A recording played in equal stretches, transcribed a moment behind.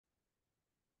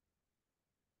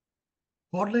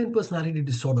Borderline personality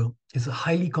disorder is a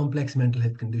highly complex mental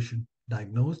health condition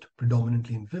diagnosed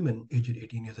predominantly in women aged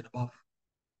 18 years and above.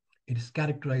 It is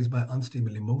characterized by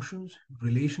unstable emotions,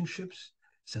 relationships,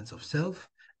 sense of self,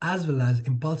 as well as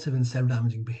impulsive and self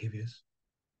damaging behaviors.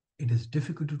 It is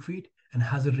difficult to treat and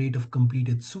has a rate of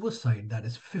completed suicide that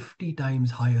is 50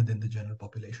 times higher than the general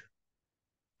population.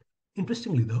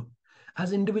 Interestingly, though,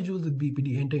 as individuals with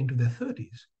BPD enter into their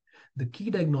 30s, the key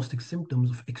diagnostic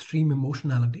symptoms of extreme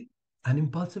emotionality and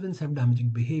impulsive and self damaging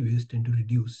behaviors tend to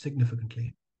reduce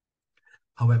significantly.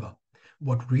 However,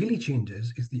 what really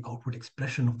changes is the outward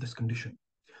expression of this condition,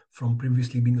 from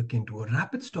previously being akin to a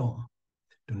rapid storm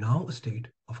to now a state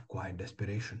of quiet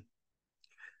desperation.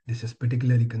 This is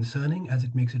particularly concerning as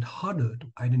it makes it harder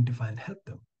to identify and help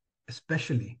them,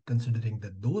 especially considering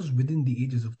that those within the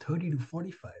ages of 30 to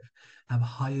 45 have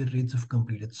higher rates of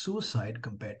completed suicide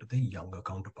compared to their younger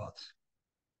counterparts.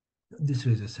 This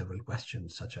raises several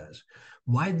questions, such as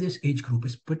why this age group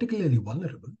is particularly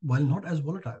vulnerable while not as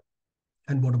volatile.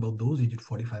 And what about those aged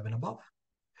 45 and above?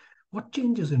 What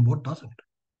changes and what doesn't?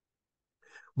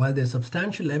 While there's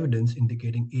substantial evidence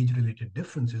indicating age-related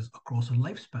differences across a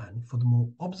lifespan for the more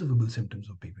observable symptoms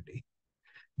of BPD,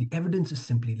 the evidence is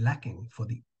simply lacking for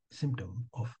the symptom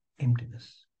of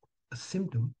emptiness, a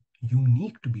symptom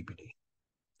unique to BPD.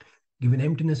 Given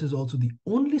emptiness is also the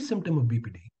only symptom of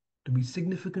BPD to be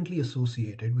significantly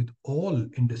associated with all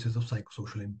indices of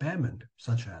psychosocial impairment,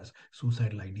 such as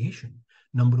suicidal ideation,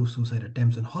 number of suicide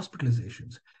attempts and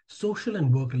hospitalizations, social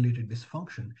and work-related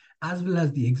dysfunction, as well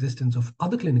as the existence of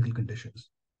other clinical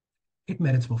conditions, it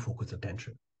merits more focused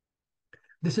attention.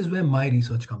 This is where my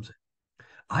research comes in.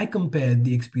 I compared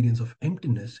the experience of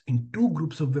emptiness in two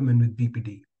groups of women with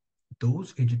BPD,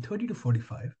 those aged 30 to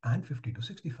 45 and 50 to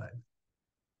 65.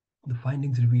 The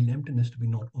findings reveal emptiness to be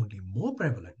not only more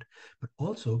prevalent, but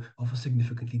also of a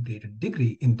significantly greater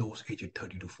degree in those aged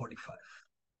 30 to 45.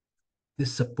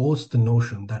 This supports the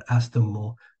notion that as the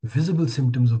more visible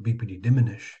symptoms of BPD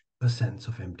diminish, a sense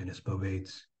of emptiness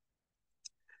pervades.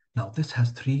 Now, this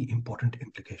has three important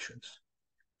implications.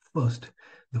 First,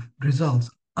 the results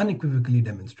unequivocally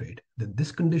demonstrate that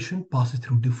this condition passes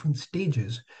through different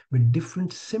stages with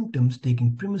different symptoms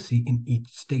taking primacy in each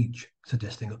stage,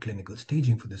 suggesting a clinical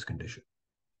staging for this condition.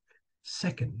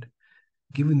 Second,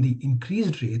 given the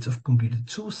increased rates of completed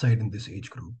suicide in this age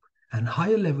group and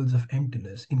higher levels of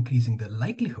emptiness increasing the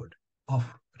likelihood of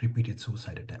repeated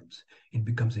suicide attempts, it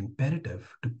becomes imperative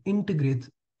to integrate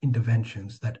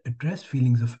interventions that address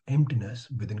feelings of emptiness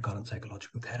within current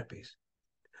psychological therapies.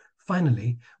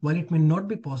 Finally, while it may not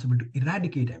be possible to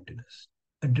eradicate emptiness,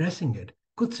 addressing it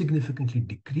could significantly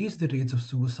decrease the rates of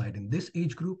suicide in this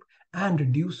age group and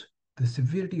reduce the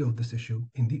severity of this issue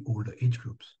in the older age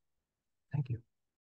groups. Thank you.